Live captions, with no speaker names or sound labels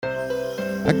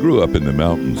I grew up in the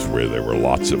mountains where there were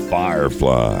lots of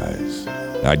fireflies.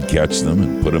 I'd catch them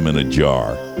and put them in a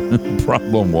jar. The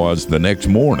problem was the next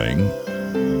morning,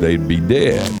 they'd be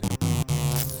dead.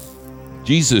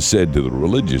 Jesus said to the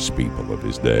religious people of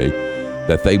his day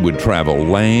that they would travel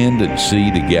land and sea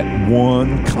to get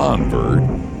one convert,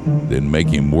 then make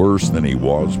him worse than he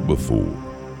was before.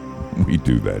 We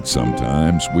do that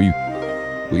sometimes. We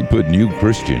put new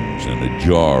Christians in a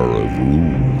jar of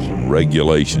rules and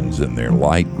regulations, and their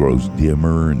light grows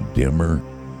dimmer and dimmer,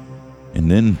 and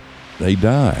then they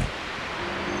die.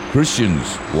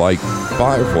 Christians, like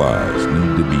fireflies,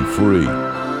 need to be free.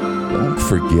 Don't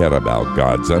forget about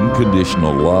God's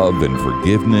unconditional love and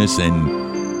forgiveness,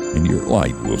 and your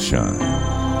light will shine.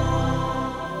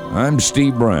 I'm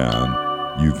Steve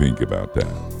Brown. You think about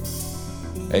that.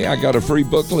 Hey, I got a free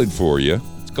booklet for you.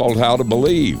 It's called How to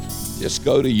Believe. Just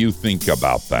go to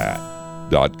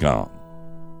youthinkaboutthat.com.